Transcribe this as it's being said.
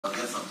I'll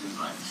get something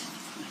right.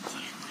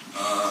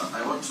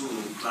 I want to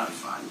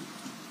clarify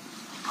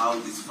how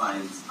these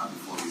files are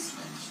before this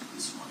bench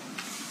this morning.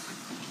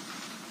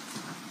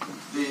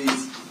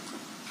 These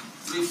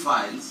three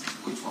files,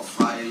 which were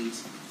filed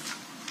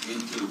in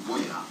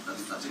Kiruboya,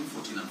 that is 13,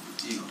 14, and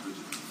 15 of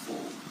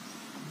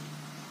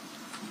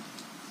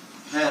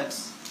 2024, had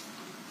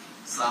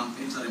some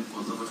interim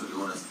conservatory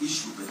orders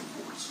issued by the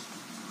court.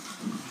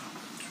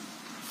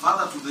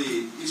 Further to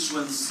the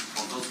issuance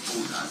of those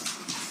orders,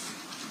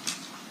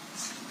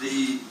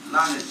 the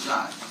learned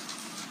judge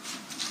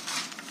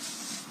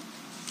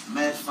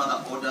made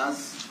further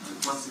orders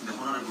requesting the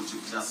Honorable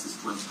Chief Justice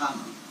to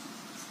empanel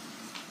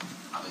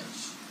a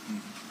bench.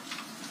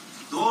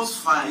 Those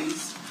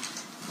files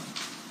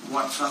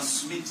were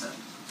transmitted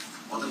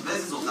on the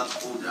basis of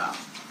that order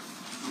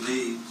to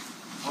the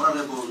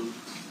Honorable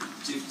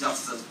Chief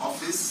Justice's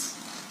office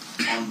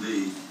on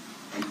the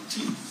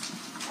 18th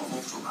of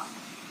October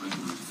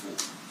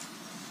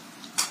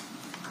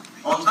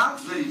 2024. On that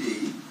very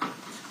day,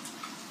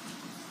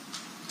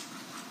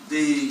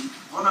 the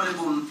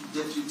Honorable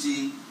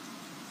Deputy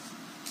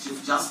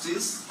Chief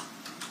Justice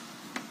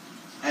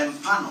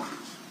empaneled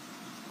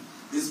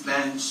this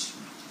bench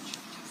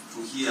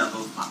to hear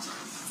those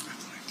matters.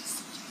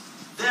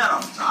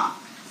 Thereafter,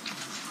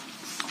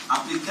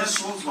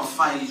 applications were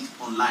filed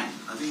online.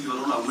 I think you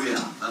are all aware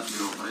that we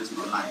are operating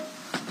online.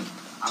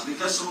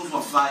 Applications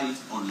were filed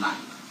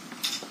online.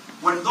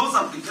 When those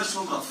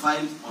applications were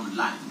filed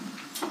online,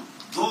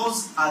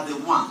 those are the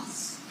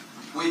ones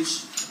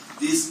which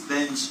this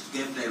bench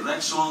gave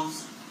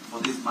directions for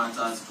these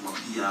matters to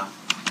appear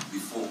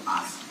before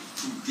us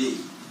today.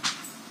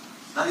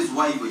 That is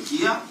why we're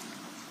here,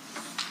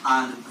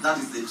 and that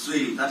is the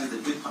trail, that is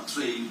the paper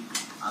trail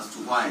as to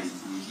why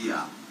we're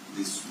here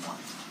this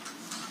morning.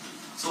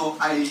 So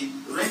I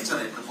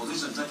reiterate the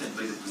position taken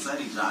by the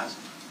presiding judge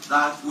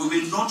that we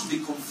will not be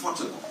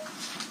comfortable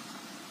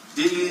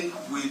dealing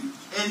with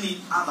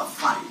any other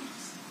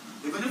files,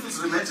 even if it's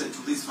related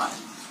to this file,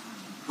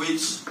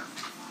 which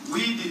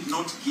we did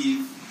not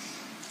give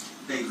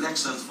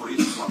directions for it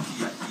to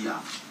appear here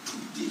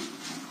today.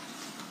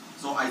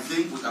 So I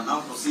think we can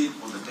now proceed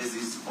on the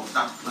basis of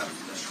that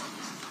clarification.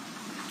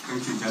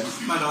 Thank you,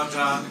 Judge. My Lord,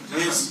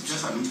 yes,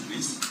 just a minute,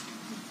 please.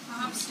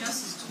 Perhaps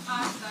just to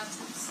add that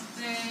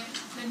the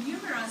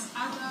numerous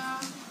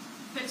other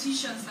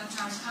petitions that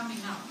are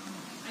coming up,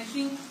 I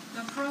think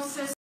the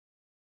process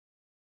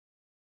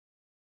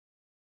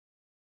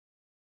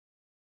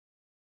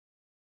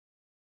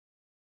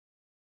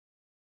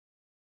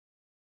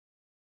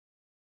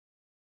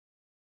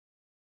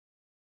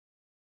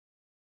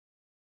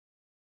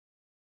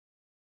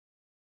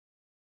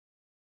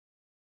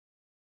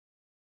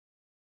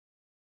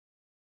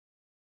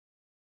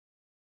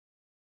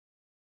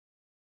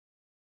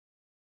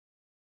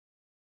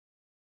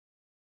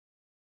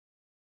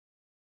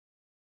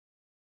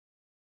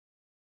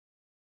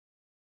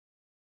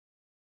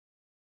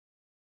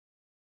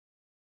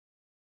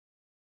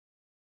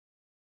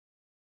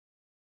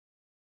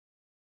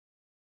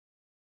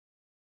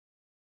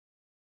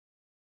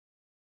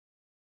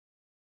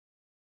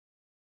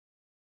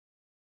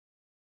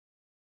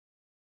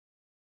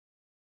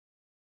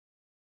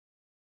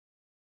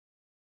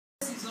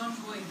is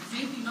ongoing.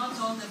 Maybe not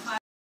all the files.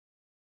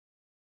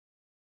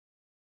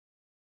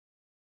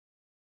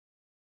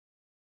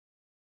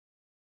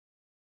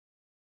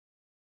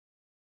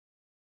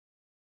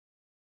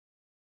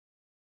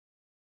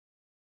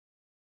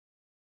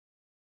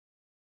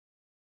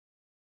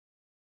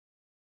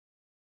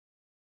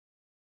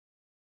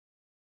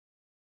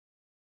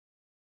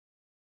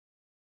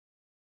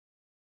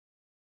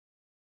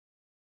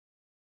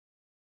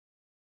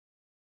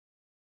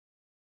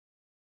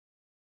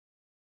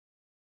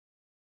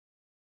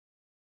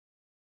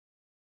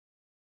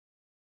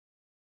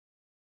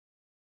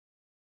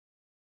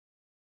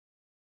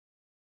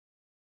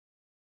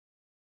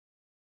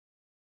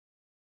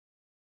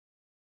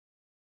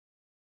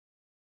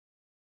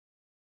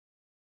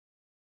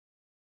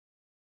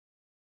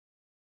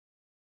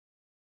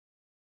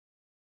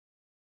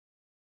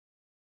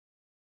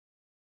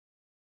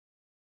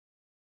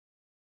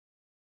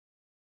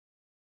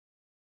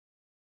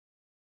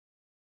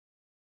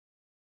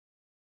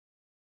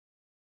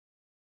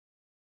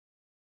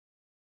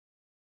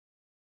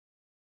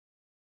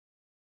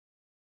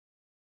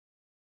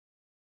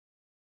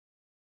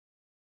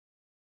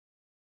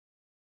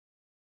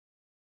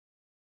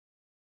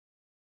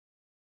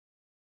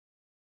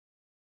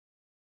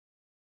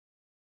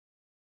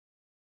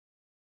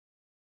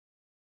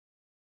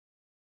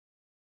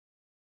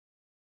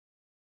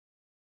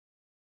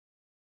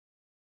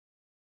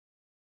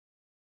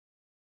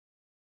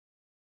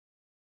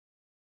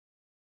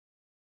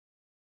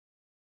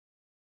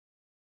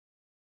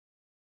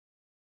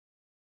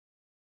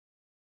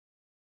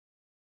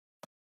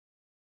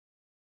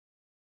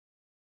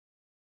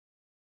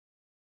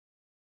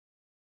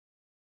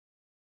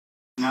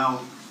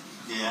 Now,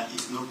 there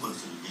is no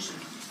consolidation.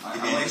 The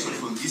direction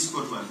from this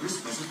court was very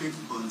specific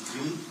on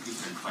 3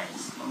 different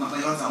files.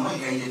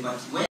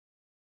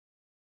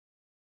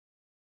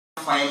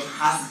 file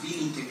has been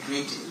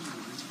integrated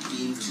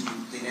into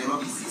the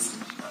Nairobi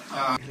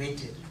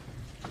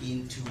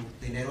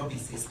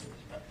system.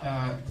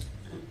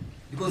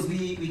 Because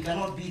we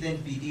cannot be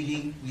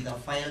dealing with a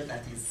file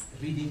that is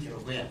reading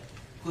Kerugoya.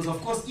 Because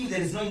of course, if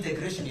there is no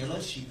integration, Your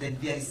Lordship, then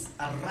there is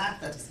a rat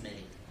that is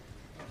made.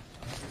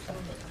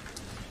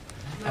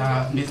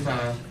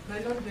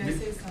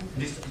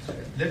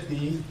 Let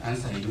me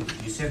answer you.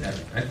 You said that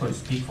records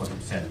speak for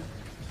themselves.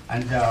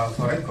 And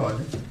for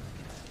record,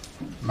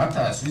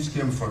 matters which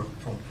came from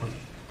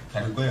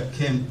Kerugoya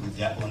came with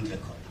their own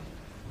record.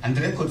 And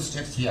the record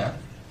states here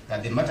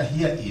that the matter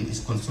herein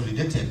is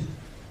consolidated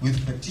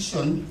with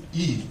petition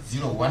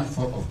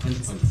E014 of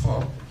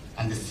 2024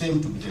 and the same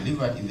to be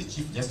delivered in the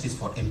Chief Justice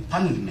for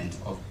empanelment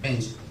of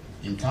bench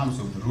in terms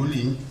of the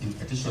ruling in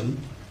petition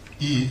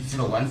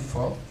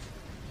E014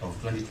 of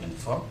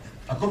 2024,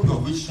 a copy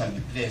of which shall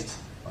be placed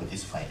on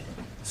this file.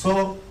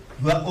 So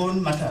your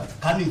own matter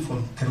coming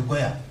from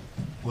Kerugoya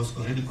was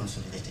already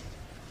consolidated.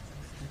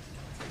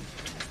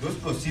 Those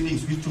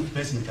proceedings which took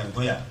place in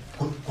Kerugoya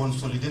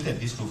consolidated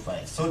these two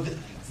files. So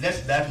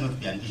let that not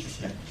be an issue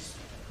here, please.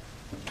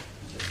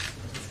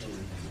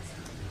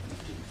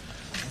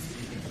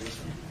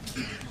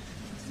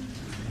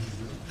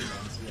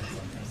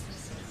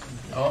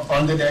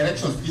 On the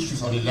directions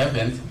issues on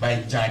 11th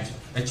by Judge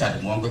Richard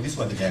Mwongo, these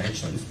were the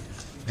directions.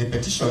 The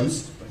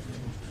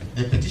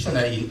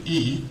petitioner in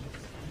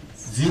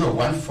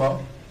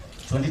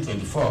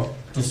E014-2024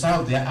 to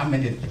serve their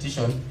amended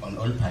petition on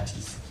all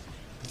parties.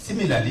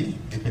 Similarly,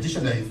 the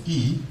petitioner in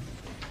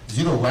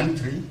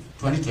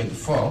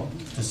E013-2024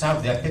 to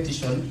serve their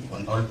petition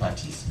on all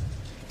parties.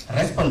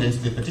 Respondents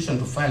to the petition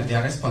to file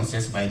their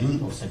responses by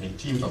noon of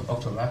 17th of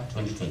October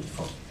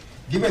 2024.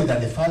 Given that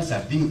the files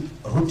are being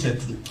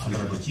routed to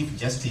Honorable Chief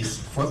Justice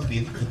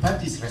forthwith, the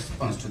party's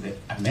response to the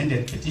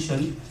amended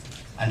petition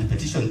and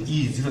petition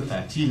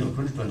E013 of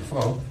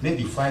 2024 may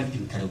be filed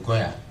in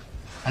Kerugoya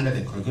under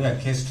the Kerugoya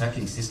case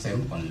tracking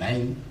system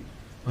online,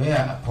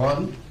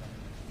 whereupon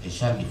they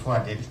shall be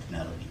forwarded to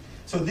Nairobi.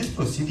 So these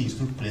proceedings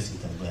took place in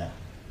Kerugoya.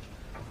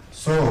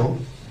 So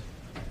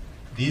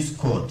this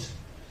court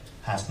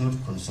has not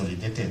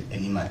consolidated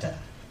any matter.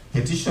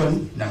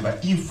 Petition number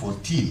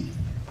E014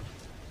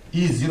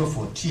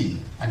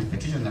 and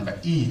petition number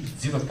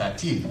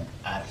E013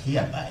 are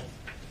hereby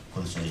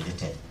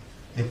consolidated.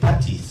 The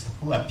parties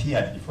who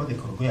appeared before the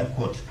Kerugoya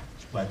court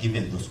were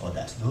given those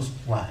orders. Those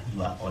were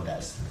your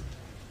orders.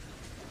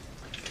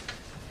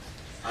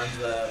 And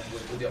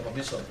with your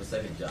permission,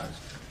 Presiding Judge,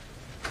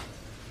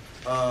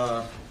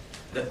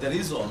 the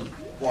reason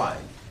why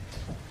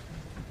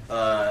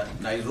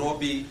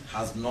Nairobi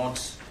has not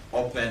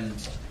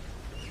opened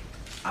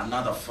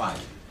another file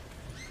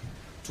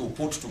to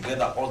put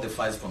together all the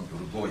files from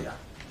Kerugoya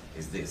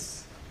is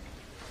this.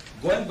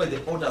 Going by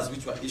the orders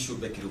which were issued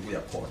by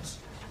Kerugoya court,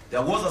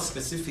 there was a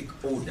specific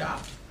order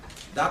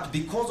that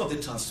because of the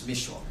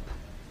transmission,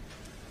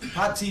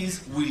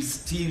 parties will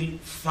still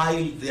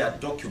file their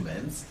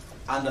documents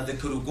under the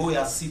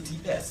Kerugoya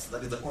CTS,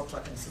 that is the court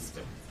tracking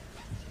system.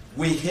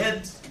 We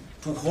had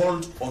to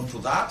hold on to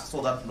that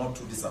so that not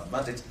to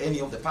disadvantage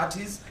any of the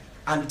parties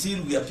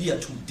until we appear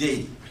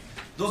today.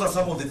 Those are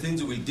some of the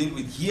things we will deal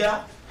with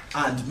here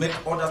and make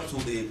orders to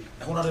the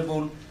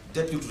Honorable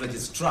Deputy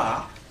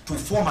Registrar to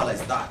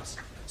formalize that.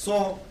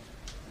 So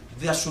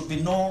there should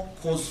be no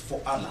cause for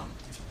alarm.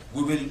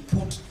 We will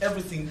put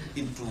everything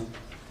into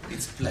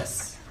its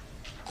place.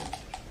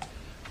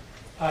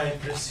 I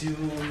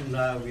presume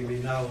we may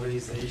now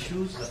raise the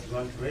issues that we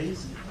want to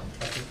raise,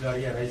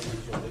 particularly arising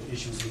from the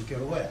issues in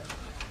Kerugoya.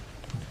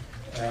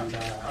 And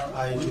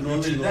I do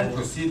not will then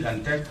proceed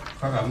and take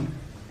forum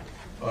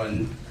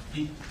on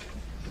it.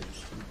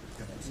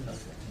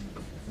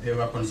 They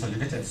were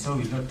consolidated, so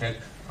we will not take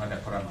further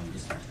forum on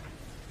this matter.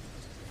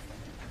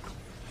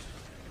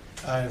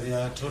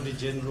 The Attorney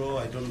General,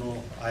 I don't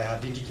know, I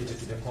had indicated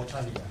to the court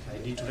earlier, I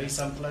need to raise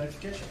some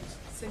clarifications.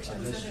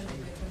 Section 7 of the Attorney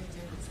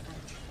General's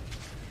Act.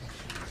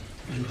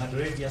 You had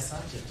already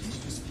asserted it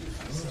to speak.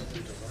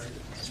 It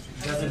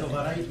doesn't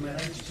override my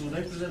right to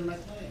represent my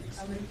clients.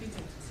 I will repeat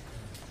it.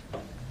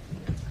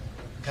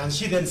 Can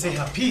she then say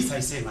her piece?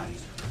 I say mine.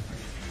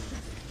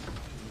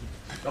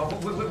 Now,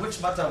 which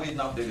matter are we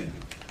now dealing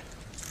with?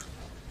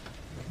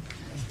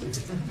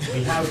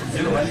 We have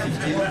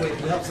 0115. We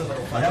have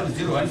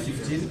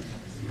 0115.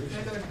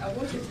 My Lord, I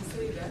wanted to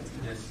say that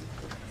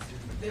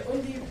the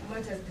only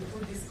matters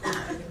before this court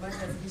are the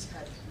matters which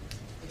had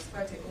ex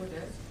parte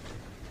orders.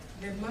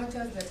 The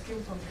matters that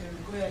came from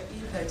Kerugoya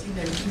E13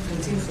 and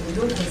E14,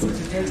 although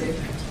consolidated,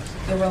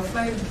 they were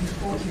filed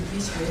before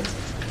impeachment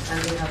and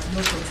they have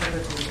no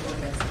conservatory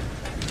orders.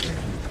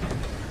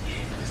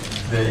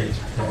 I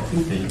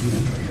think they do.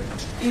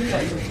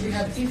 We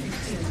have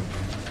E15.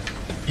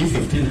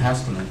 E15 has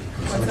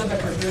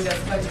conservatory orders,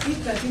 but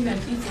E13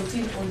 and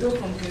E14, although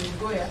from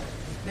Kerugoya,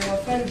 they were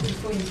filed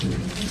before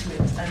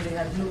impeachment and they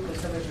had no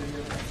conservatory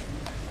orders.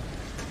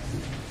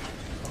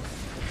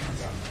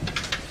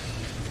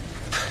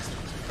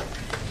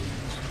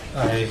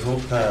 I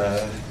hope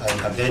I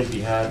can then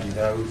be heard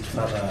without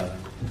further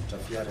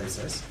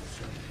interferences.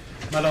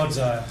 My Lord,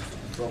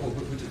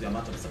 Which is the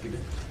matter, Mr. Kibe?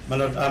 My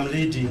Lord, I'm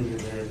leading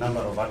the number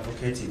of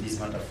advocates in this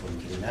matter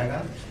from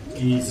Kirinyaga,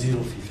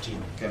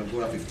 E015.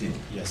 Kerugoya 15.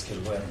 Yes,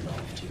 Kirinyaga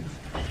 15.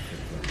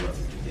 Kerugoya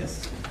 15,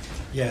 yes.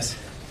 Yes.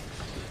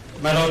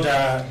 My Lord,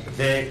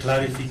 the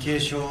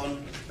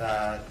clarification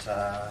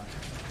that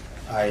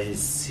I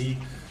seek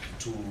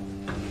to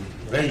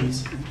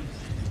raise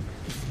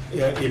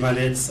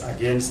emanates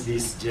against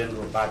this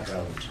general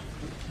background.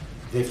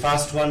 The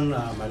first one,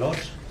 my Lord,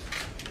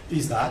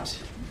 is that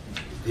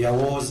there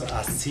was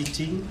a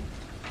sitting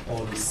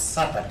on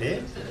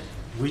Saturday,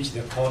 which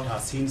the court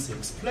has since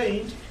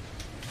explained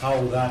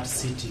how that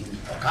sitting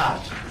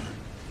occurred.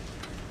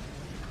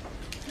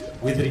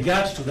 With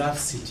regard to that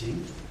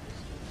sitting,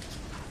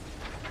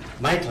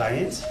 my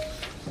client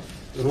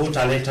wrote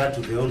a letter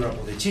to the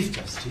Honorable the Chief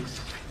Justice,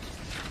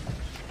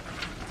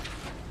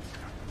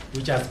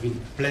 which has been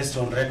placed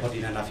on record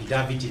in an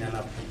affidavit in an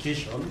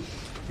application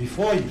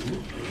before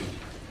you,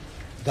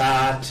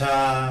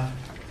 that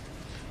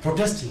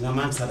protesting,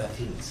 amongst other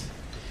things,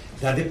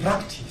 that the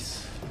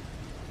practice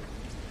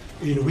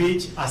in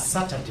which a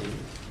Saturday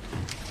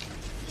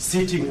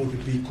sitting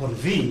would be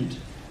convened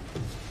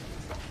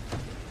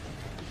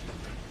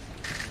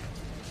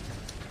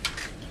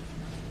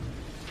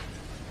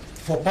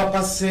for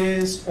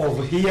purposes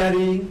of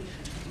hearing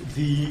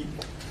the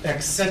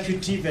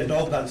executive and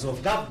organs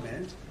of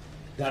government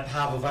that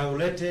have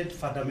violated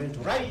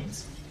fundamental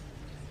rights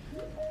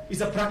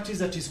is a practice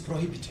that is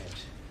prohibited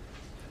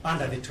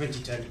under the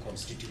 2010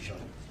 Constitution.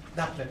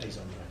 That letter is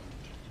on record.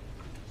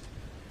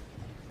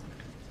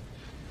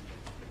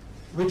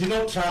 We do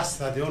not trust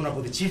that the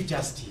Honorable the Chief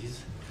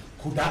Justice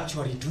could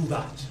actually do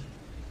that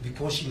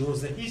because she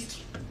knows the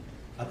history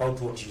about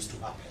what used to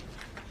happen.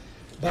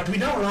 But we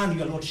now learn,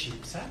 Your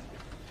Lordship, sir,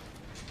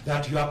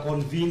 that you are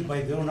convened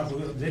by the Honorable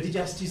Lady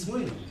Justice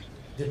Mwite,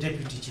 the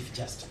Deputy Chief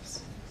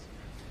Justice.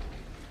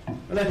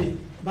 Lady,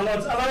 my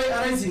lords,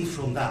 arising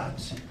from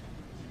that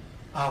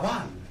are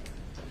one,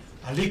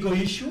 a legal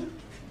issue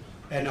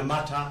and a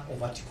matter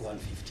of Article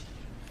 150.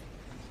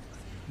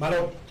 My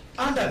lord,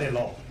 under the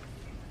law,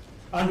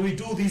 and we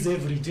do this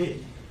every day,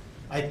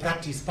 I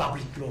practice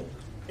public law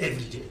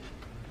every day.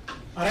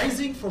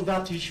 Arising from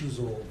that issues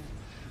of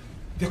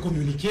the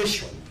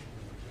communication,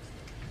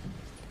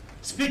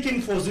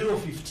 speaking for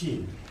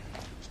 015,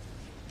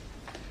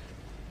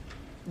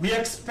 we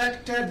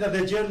expected that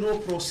the general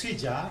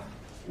procedure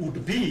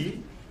would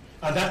be,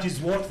 and that is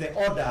what the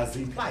orders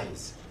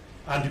implies,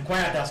 and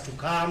required us to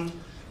come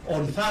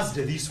on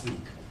Thursday this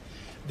week,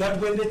 that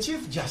when the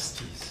Chief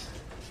Justice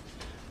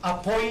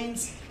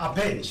appoints a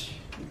bench,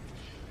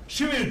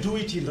 she will do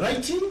it in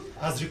writing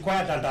as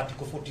required under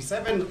Article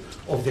 47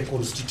 of the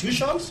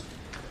Constitutions.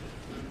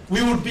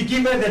 We would be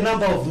given the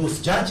number of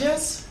those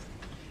judges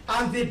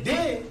and the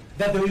day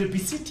that they will be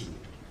sitting.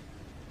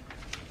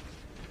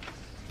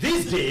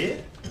 This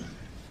day,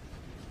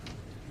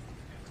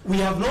 we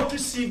have not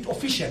received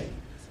officially,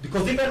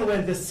 because even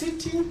when the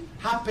sitting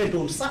happened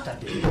on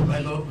Saturday, my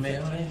lord, may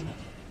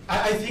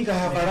I think I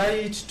have a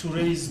right to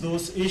raise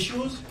those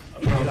issues.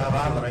 We will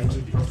have a right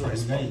to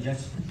respond.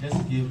 Just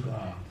give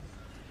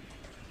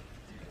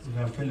we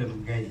have fellow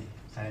Muigai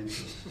time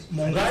to.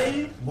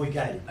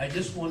 Muigai. I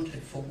just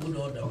wanted for good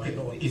order, Okay,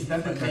 my lord. is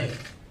that a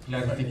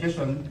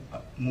clarification,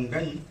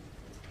 Muigai?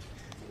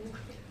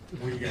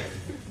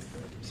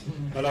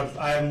 Well,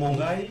 I am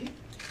Muigai.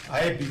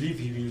 I believe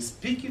he will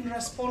speak in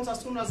response as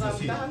soon as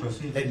I'm done.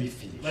 Let me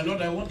finish. My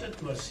lord, I wanted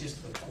to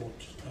assist the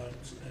court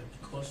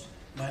because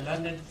my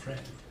learned friend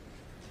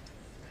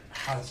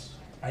has,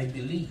 I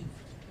believe,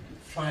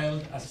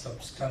 filed a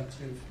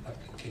substantive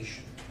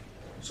application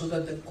so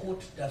that the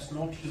court does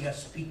not hear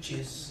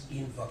speeches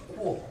in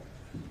vacuo.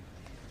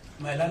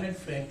 My learned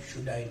friend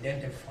should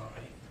identify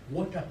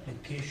what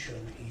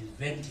application he is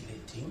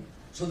ventilating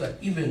so that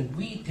even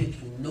we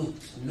taking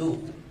notes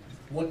know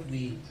what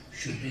we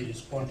should be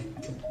responding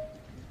to.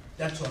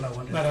 That's all I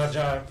wanted to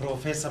say.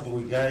 Professor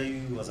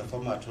Muigai was a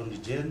former Attorney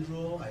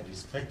General. I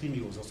respect him.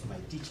 He was also my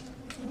teacher,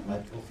 my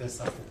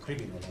professor for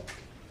criminal law.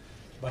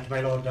 But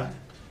my lord,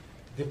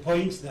 the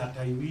point that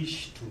I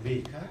wish to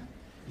make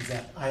is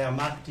that I am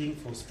acting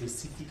for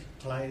specific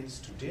clients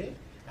today,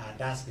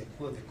 and as the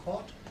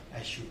court,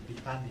 I should be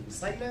heard in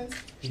silence.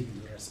 He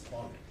will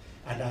respond.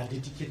 And I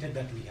indicated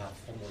that we have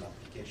formal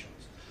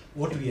applications.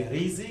 What we are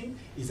raising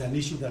is an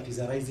issue that is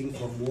arising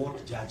from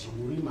what Judge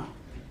Murima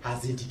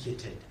has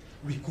indicated.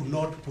 We could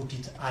not put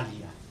it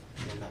earlier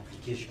in an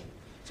application.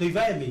 So if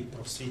I may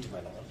proceed, my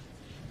lord,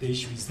 the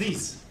issue is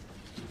this,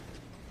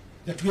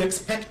 that we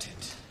expected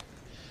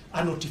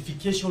a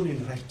notification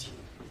in writing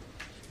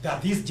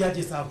that these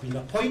judges have been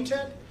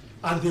appointed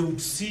and they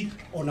would sit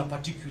on a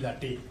particular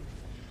day.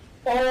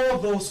 All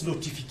those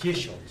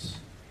notifications,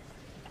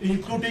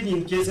 including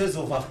in cases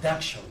of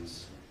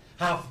abductions,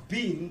 have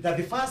been that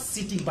the first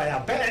sitting by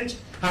a bench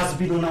has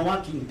been on a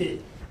working day.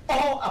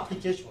 All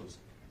applications,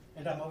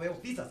 and I'm aware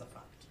of this as a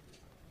fact.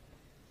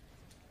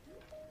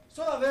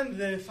 So then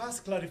the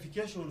first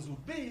clarifications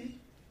would be,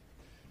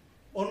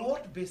 on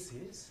what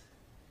basis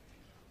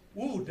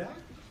would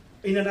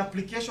in an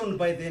application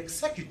by the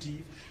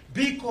executive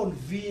be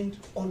convened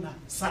on a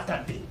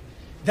Saturday.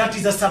 That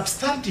is a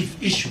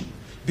substantive issue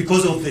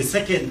because of the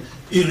second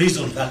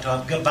reason that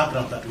our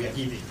background that we are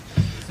giving.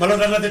 But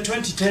under the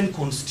 2010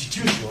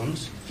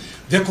 constitutions,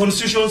 the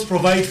constitutions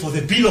provide for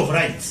the Bill of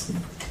Rights.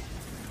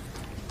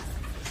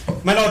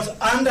 My lords,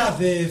 under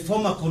the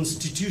former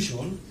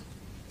constitution,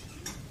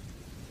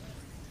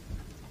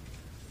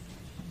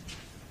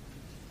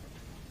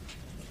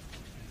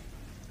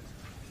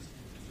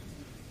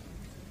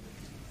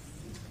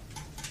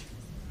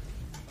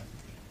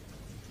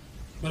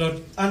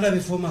 under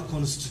the former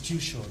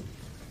constitution,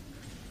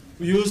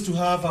 we used to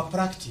have a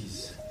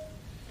practice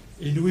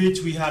in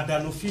which we had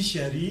an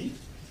officiary,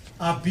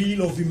 a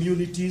bill of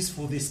immunities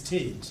for the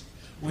state,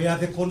 where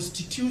the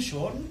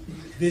constitution,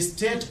 the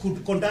state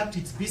could conduct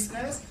its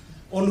business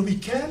on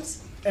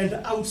weekends and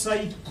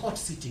outside court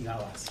sitting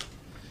hours.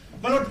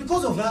 But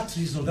because of that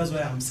reason, that's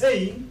why I'm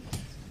saying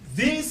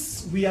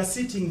this, we are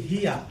sitting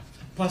here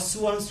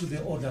pursuant to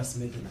the orders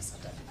made on a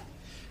Saturday.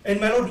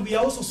 And my lord, we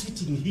are also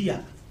sitting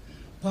here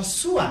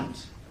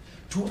pursuant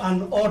to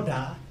an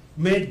order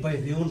made by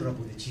the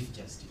Honorable the Chief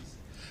Justice.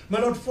 My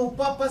lord, for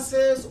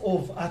purposes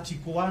of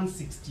Article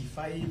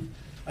 165,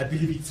 I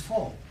believe it's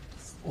 4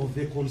 of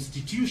the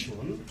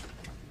Constitution,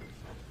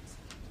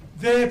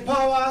 the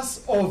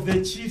powers of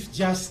the Chief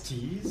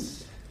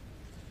Justice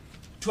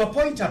to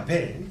appoint a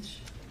bench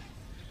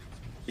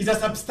is a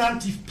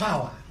substantive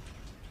power.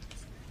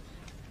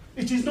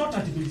 It is not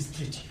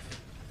administrative.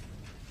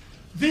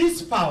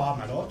 This power,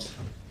 my lord,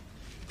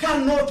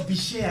 cannot be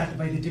shared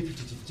by the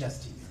Deputy Chief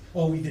Justice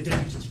or with the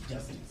Deputy Chief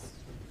Justice.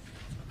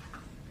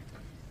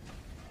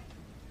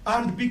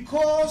 And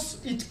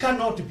because it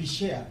cannot be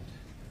shared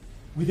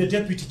with the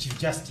Deputy Chief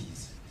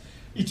Justice,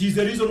 it is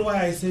the reason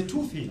why I say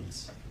two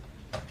things.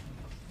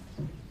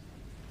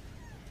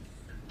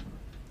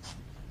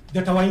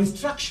 That our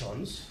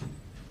instructions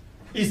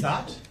is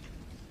that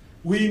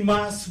we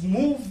must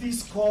move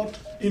this court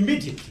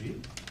immediately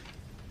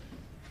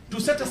to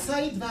set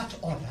aside that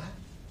order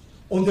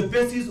on the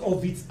basis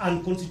of its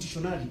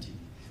unconstitutionality.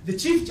 The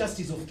Chief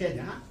Justice of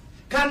Kenya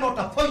cannot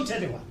appoint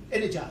anyone,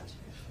 any judge,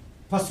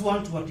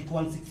 pursuant to Article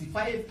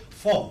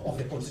 165(4) of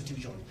the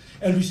Constitution.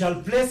 And we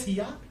shall place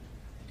here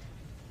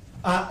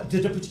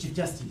the Deputy Chief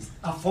Justice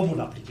a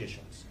formal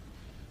applications.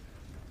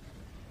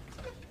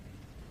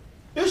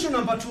 Issue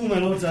number 2, my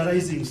lords,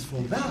 arising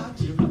from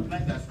that. You apply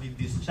that we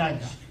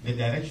discharge the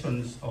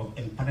directions of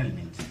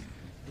empanelment.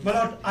 My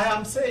lord, I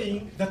am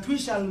saying that we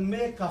shall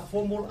make a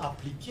formal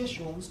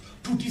applications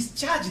to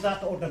discharge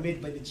that order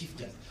made by the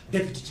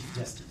Deputy Chief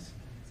Justice.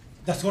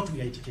 That's what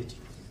we are indicating.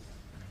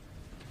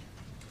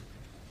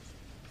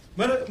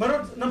 My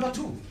lord, number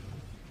 2,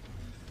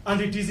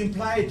 and it is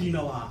implied in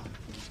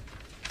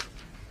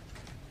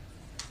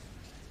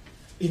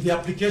the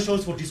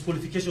applications for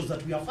disqualifications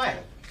that we have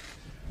filed.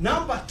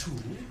 Number 2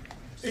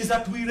 is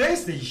that we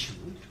raise the issue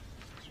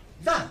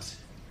that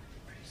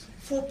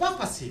for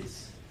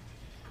purposes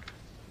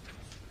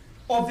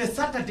of the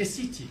Saturday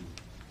sitting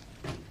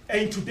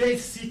and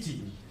today's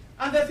sitting,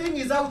 and the thing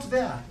is out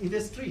there in the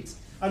streets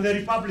and the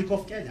Republic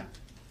of Kenya,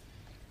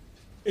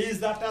 is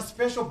that a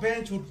special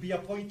bench would be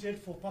appointed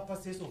for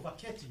purposes of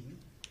vacating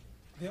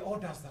the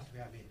orders that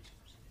were made.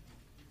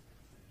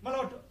 My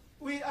lord,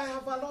 I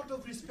have a lot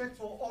of respect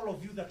for all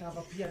of you that have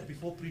appeared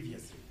before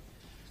previously.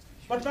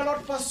 But my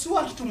lord,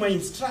 pursuant to my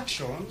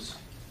instructions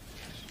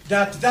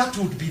that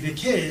would be the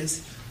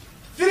case,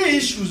 3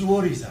 issues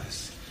worries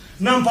us.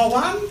 Number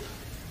 1,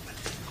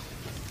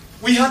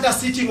 we had a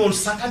sitting on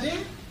Saturday,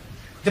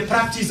 the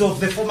practice of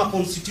the former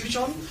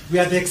constitution,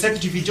 where the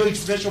executive enjoyed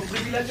special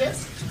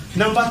privileges.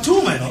 Number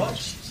 2, my lord,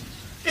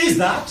 is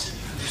that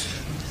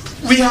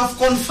we have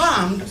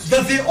confirmed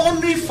that the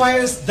only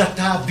files that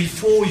are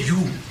before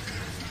you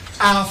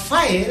are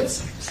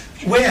files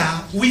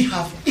where we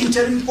have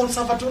interim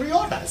conservatory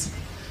orders.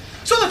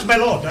 So that, my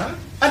lord,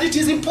 and it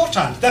is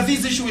important that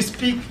this issue we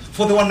speak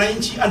for the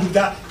 190 and with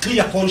a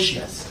clear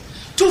conscience.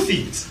 2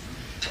 things.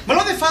 My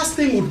lord, the first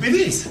thing would be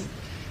this,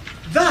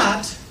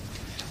 that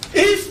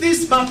if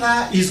this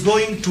matter is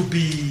going to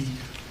be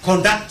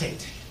conducted,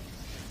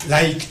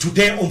 like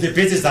today, on the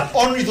basis that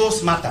only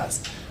those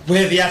matters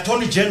where the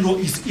Attorney General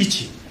is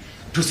itching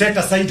to set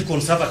aside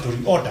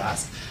conservatory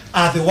orders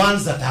are the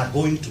ones that are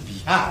going to be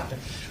heard,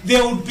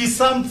 there would be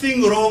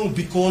something wrong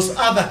because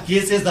other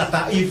cases that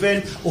are even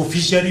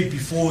officially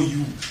before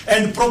you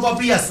and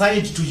probably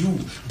assigned to you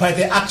by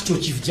the actual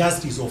Chief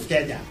Justice of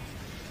Kenya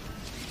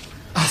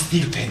are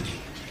still pending.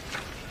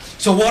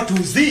 So what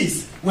was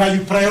this where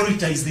you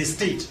prioritize the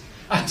state?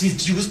 And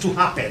it used to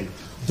happen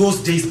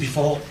those days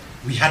before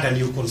we had a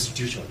new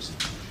constitution.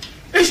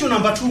 Issue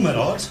number 2, my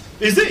lord,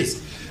 is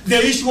this, the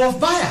issue of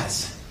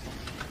bias.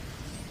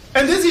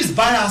 And this is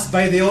bias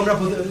by the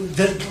Honorable...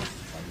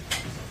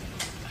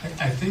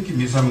 I think,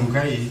 Mr.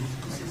 Muigai,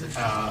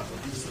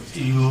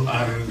 you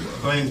are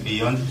going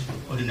beyond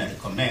ordinary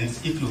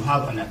comments. If you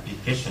have an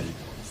application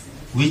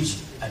which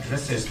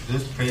addresses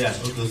those prayers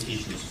or those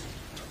issues,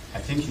 I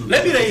think you...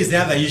 Let me raise the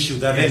other issue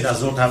that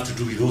does not have to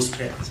do with those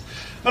prayers.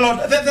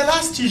 Well, the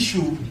last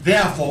issue,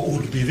 therefore,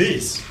 would be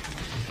this.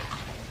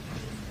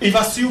 If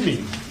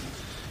assuming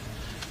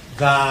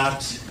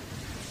that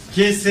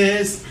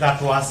cases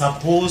that were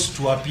supposed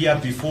to appear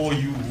before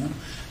you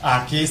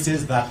are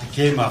cases that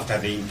came after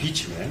the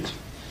impeachment,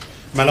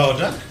 my Lord,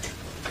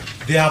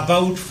 there are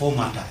about 4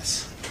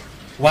 matters,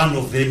 one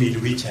of them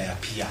in which I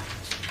appear.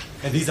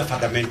 And this is a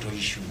fundamental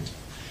issue.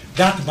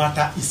 That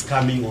matter is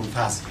coming on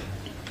Thursday.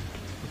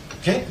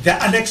 Okay?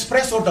 There's an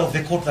express order of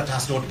the court that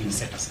has not been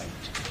set aside.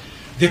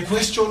 The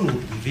question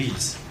would be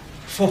this: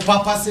 for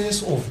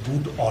purposes of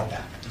good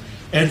order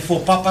and for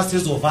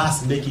purposes of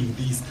us making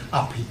this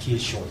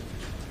application,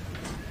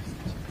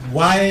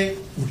 why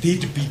would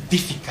it be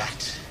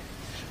difficult,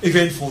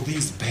 even for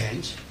this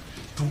bench,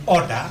 to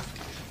order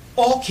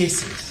all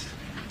cases,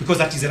 because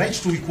that is a right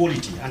to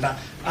equality under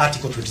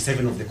Article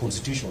 27 of the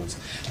Constitution,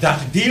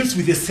 that deals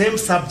with the same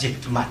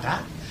subject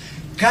matter,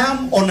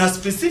 come on a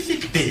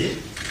specific day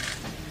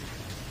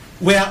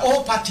where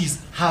all parties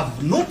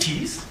have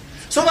notice,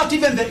 so that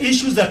even the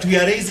issues that we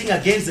are raising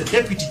against the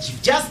Deputy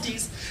Chief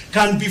Justice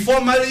can be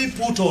formally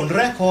put on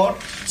record,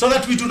 so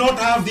that we do not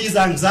have this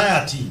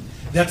anxiety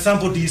that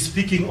somebody is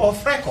speaking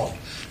off record.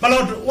 My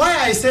Lord, why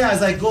I say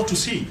as I go to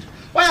see it,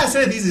 why I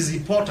say this is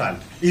important,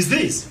 is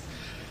this.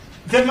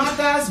 The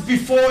matters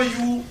before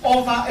you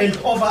over and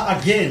over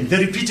again, the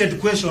repeated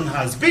question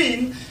has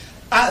been,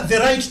 the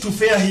right to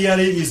fair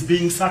hearing is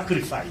being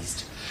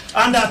sacrificed.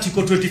 Under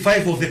Article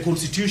 25 of the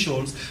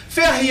Constitution,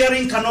 fair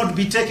hearing cannot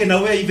be taken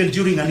away even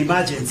during an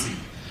emergency.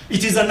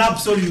 It is an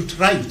absolute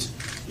right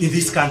in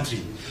this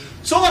country.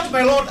 So what,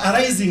 my Lord,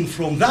 arising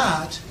from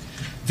that,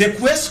 the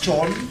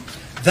question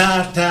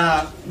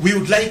that we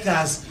would like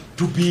us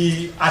to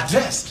be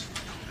addressed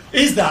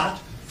is that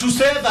to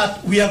say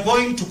that we are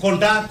going to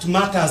conduct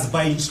matters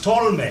by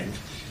installment,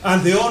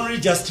 and the only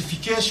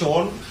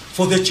justification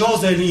for the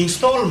chosen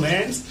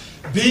installments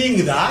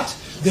being that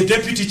the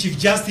Deputy Chief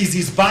Justice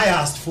is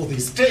biased for the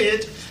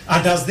state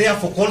and has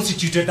therefore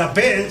constituted a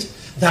bench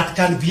that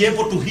can be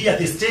able to hear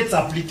the state's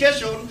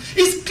application,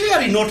 is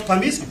clearly not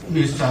permissible.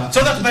 Mr.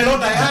 So that, my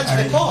Lord, I urge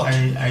the court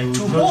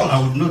to hold. I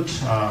would not,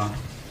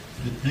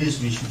 please,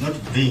 we should not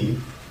bring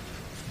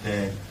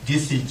the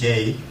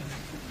DCJ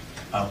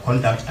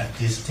conduct at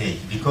this stage,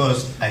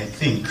 because I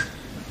think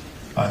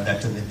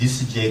that the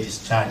DCJ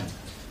discharged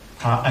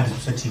her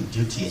administrative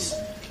duties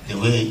the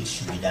way it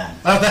should be done.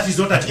 That is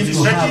not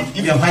administrative.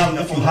 If you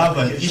have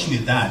an issue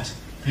with that,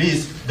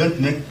 please don't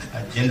make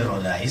a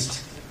generalized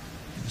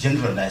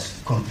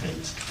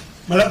complaint.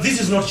 Well, this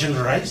is not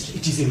generalized.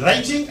 It is in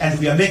writing, and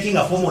we are making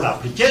a formal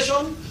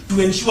application to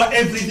ensure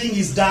everything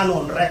is done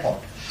on record.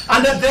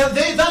 And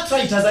that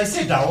right, as I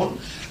said down,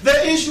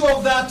 the issue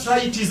of that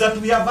right is that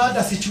we have had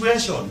a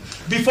situation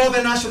before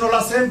the National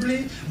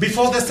Assembly,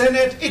 before the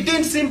Senate, it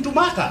didn't seem to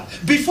matter.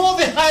 Before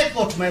the High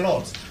Court, my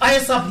lords, I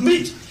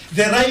submit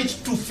the right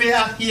to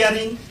fair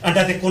hearing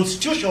under the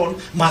Constitution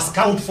must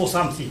count for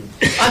something.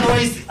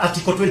 Otherwise,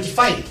 Article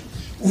 25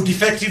 would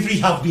effectively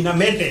have been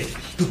amended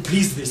to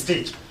please the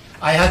state.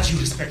 I urge you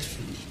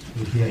respectfully.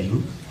 We hear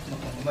you.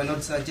 My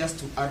lord, sir, just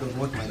to add on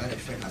what my learned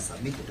friend has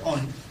submitted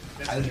on,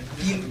 I will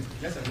appeal.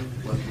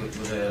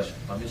 With the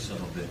permission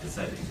of the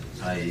presiding,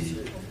 I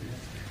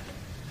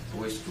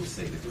wish to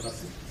say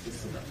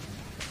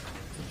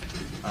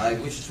I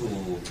wish to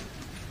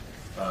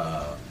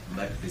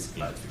make this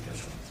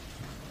clarification.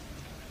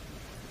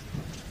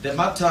 The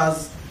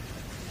matters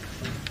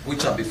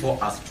which are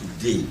before us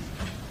today,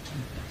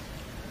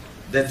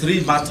 the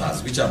 3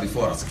 matters which are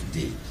before us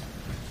today,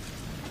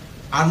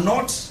 are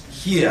not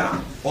here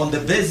on the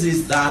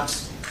basis that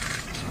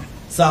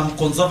some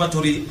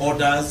conservatory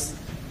orders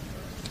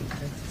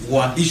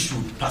were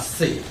issued per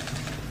se.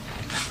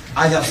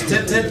 I have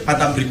stated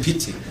and I'm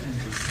repeating.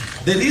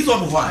 The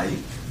reason why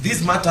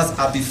these matters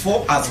are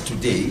before us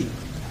today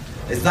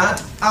is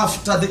that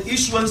after the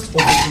issuance of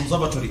the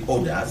conservatory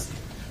orders,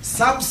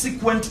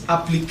 subsequent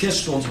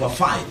applications were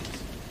filed.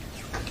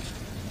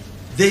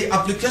 The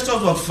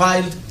applications were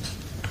filed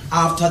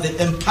after the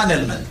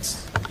empanelment.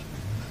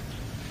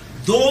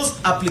 Those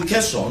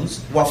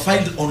applications were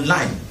filed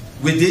online.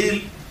 We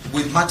deal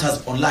with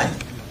matters online.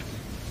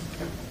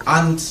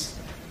 And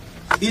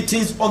it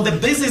is on the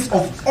basis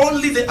of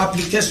only the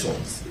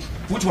applications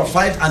which were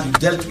filed and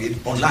dealt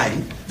with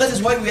online, that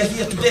is why we are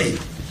here today.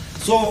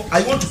 So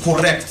I want to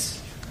correct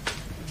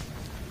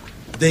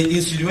the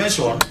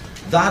insinuation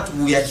that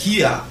we are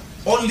here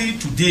only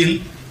to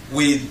deal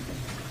with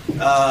the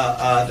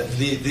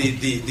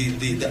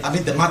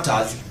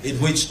matters in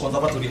which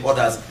conservatory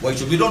orders were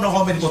issued. We don't know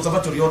how many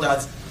conservatory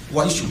orders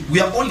were issued.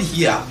 We are only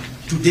here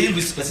to deal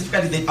with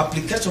specifically the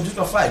applications which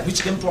were filed,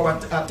 which came to our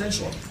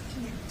attention.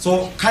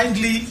 So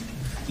kindly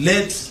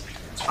let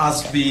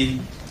us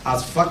be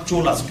as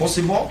factual as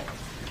possible.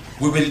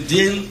 We will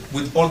deal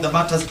with all the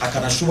matters. I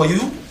can assure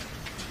you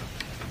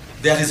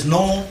there is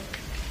no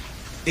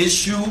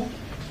issue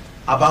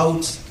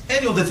about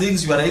any of the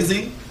things you are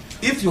raising.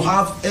 If you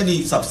have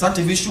any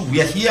substantive issue,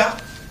 we are here.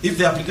 If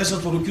the application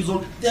for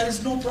recusal, there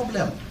is no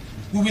problem.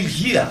 we will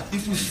hear.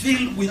 If we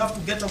feel we have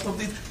to get out of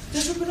this,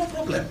 there should be no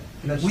problem.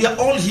 We are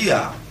all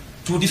here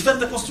to defend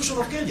the Constitution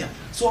of Kenya.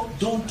 So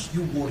don't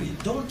you worry.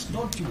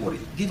 Don't you worry.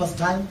 Give us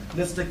time.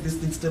 Let's take this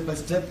thing step by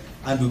step,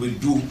 and we will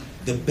do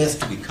the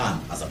best we can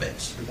as a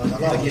bench.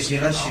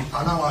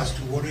 Allow us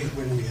to worry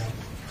when we have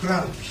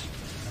ground.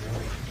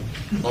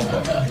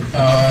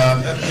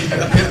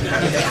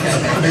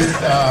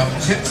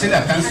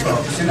 Senior Counsel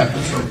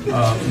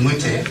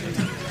Mwite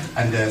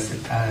and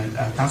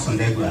Counsel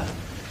Negua,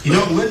 you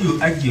know, when you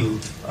argue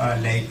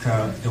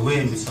the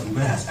way Mr.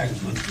 Muigai has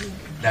argued,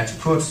 that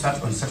court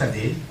starts on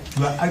Saturday,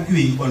 you are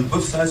arguing on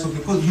both sides of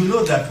the court. You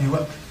know that we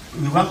work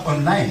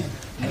online,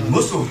 and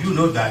most of you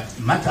know that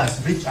matters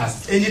reach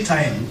us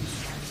anytime,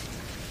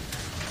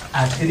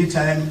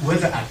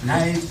 whether at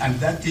night, and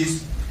that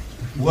is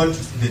what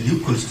the new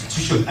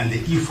constitution and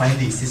the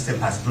e-filing system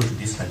has brought to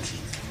this country.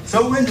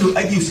 So when you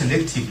argue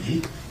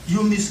selectively,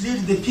 you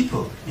mislead the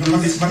people. You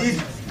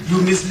mislead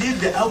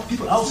the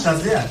people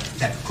outside there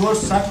that court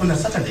start on a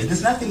Saturday.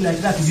 There's nothing like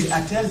that. We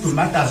attend to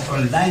matters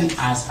online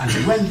as and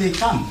when they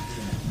come.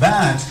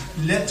 But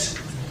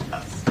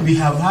we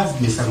have had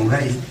Mr.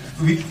 Muigai.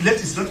 Let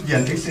it not be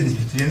an exchange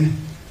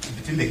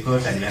between the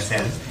court and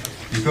yourself,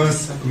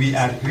 because we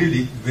are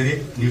really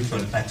very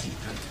neutral party.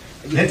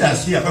 Let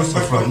us hear also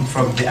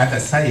from the other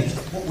side.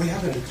 We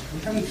haven't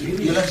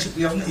really. In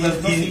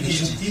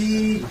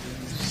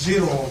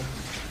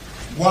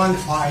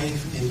E015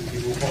 in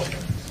Githu,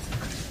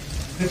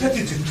 the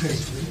deputy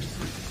president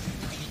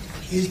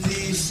is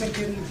the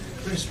second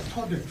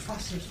respondent,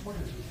 first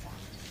respondent.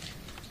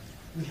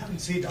 We haven't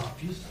said our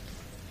piece,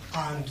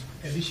 and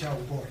Elisha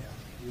Ogoya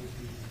will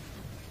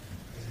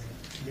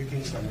be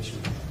making submission.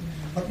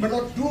 But my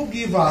Lord, do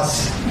give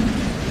us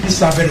this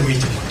very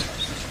weighty matter.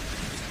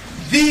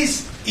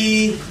 This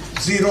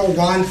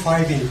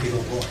E015 in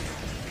Githu,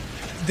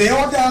 the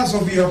orders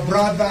of your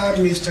brother,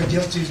 Mr.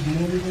 Justice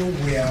Mungo,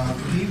 were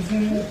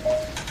given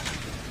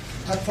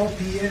at 4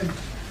 p.m.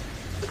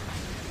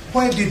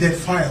 Why did the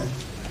file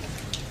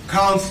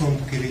come from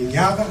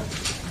Kirinyaga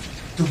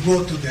to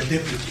go to the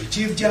Deputy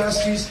Chief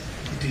Justice?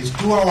 It is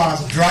 2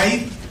 hours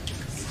drive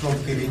from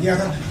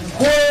Kirinyaga.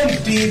 Where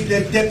did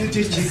the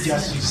Deputy Chief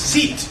Justice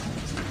sit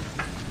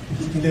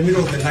in the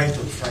middle of the night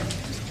on Friday?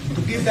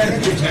 To give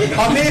directions,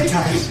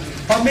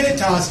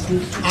 permit us to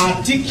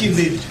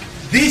articulate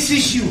these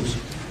issues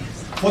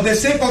for the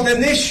sake of the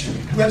nation.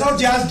 We are not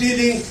just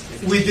dealing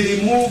with the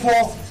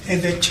removal and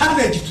the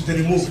challenge to the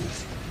removal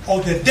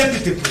of the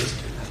deputy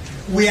president.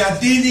 We are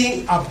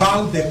dealing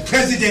about the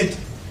president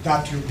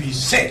that will be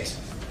set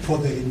for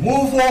the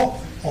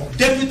removal of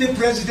deputy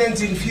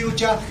presidents in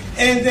future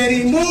and the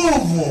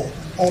removal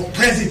of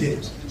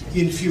presidents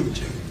in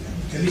future.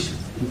 Elisha.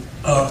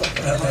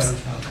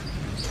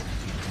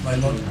 My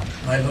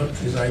Lord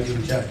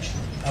Presiding Judge,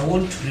 I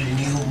want to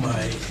renew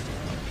my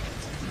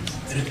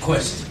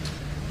request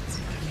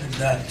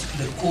that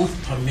the court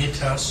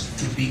permit us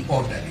to be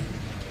orderly.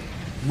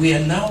 We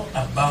are now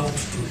about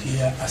to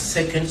hear a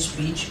second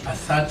speech, a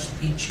third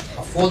speech,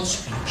 a fourth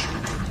speech.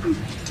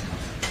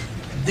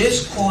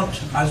 This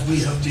court, as we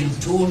have been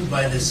told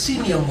by the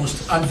senior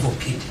most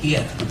advocate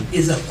here,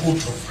 is a court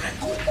of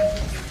record.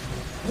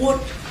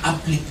 What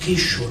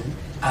application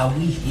are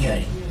we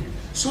hearing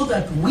so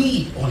that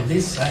we on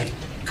this side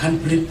can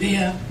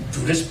prepare to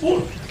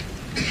respond?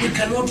 We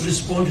cannot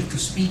respond to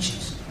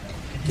speeches.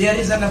 There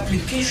is an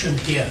application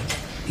here,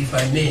 if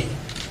I may,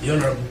 the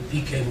Honorable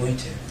P.K.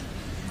 Mwite.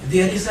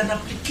 There is an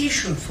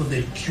application for the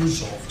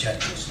accuser of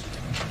judges.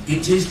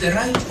 It is the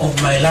right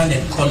of my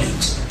learned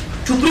colleagues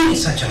to bring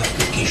such an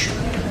application.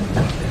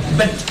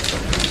 But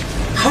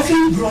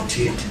having brought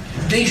it,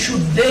 they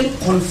should then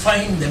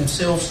confine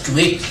themselves to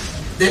it.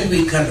 Then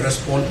we can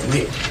respond to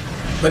it.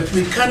 But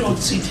we cannot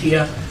sit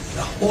here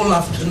the whole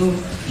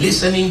afternoon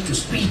listening to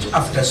speech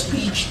after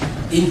speech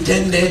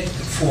intended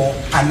for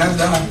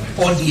another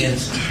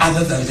audience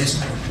other than this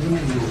one.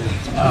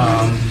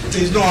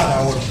 There is no other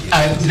audience.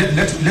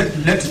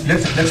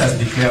 Let us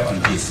be clear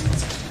on this.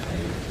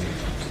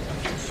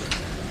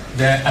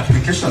 The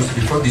applications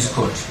before this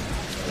court,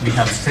 we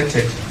have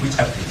stated which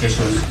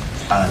applications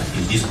are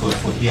in this court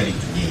for hearing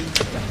today.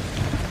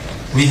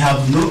 We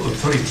have no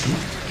authority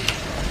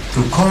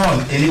to call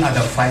any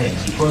other file,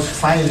 because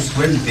files,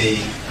 when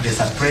there's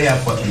a prayer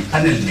for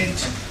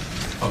empanelment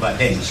of a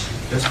bench,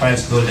 those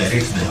files go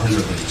direct to the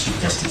Honorable Chief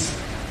Justice.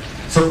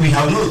 So we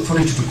have no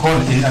authority to call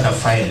any other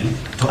file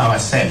to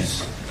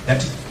ourselves.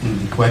 That will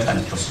be quite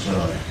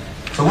unprocedural.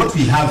 So what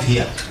we have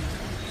here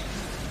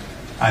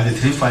are the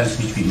 3 files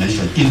which we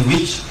mentioned, in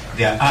which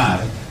there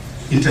are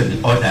interim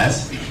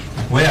orders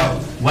where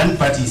one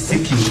party is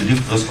seeking to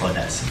lift those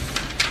orders.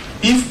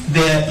 If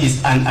there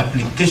is an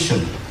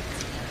application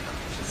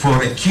for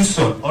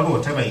recusal or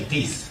whatever it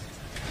is,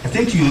 I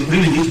think you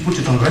really need to put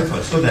it on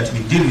record so that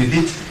we deal with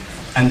it,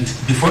 and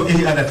before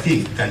any other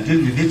thing, we can deal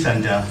with it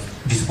and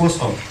dispose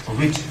of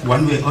it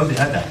one way or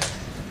the other.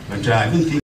 But I don't think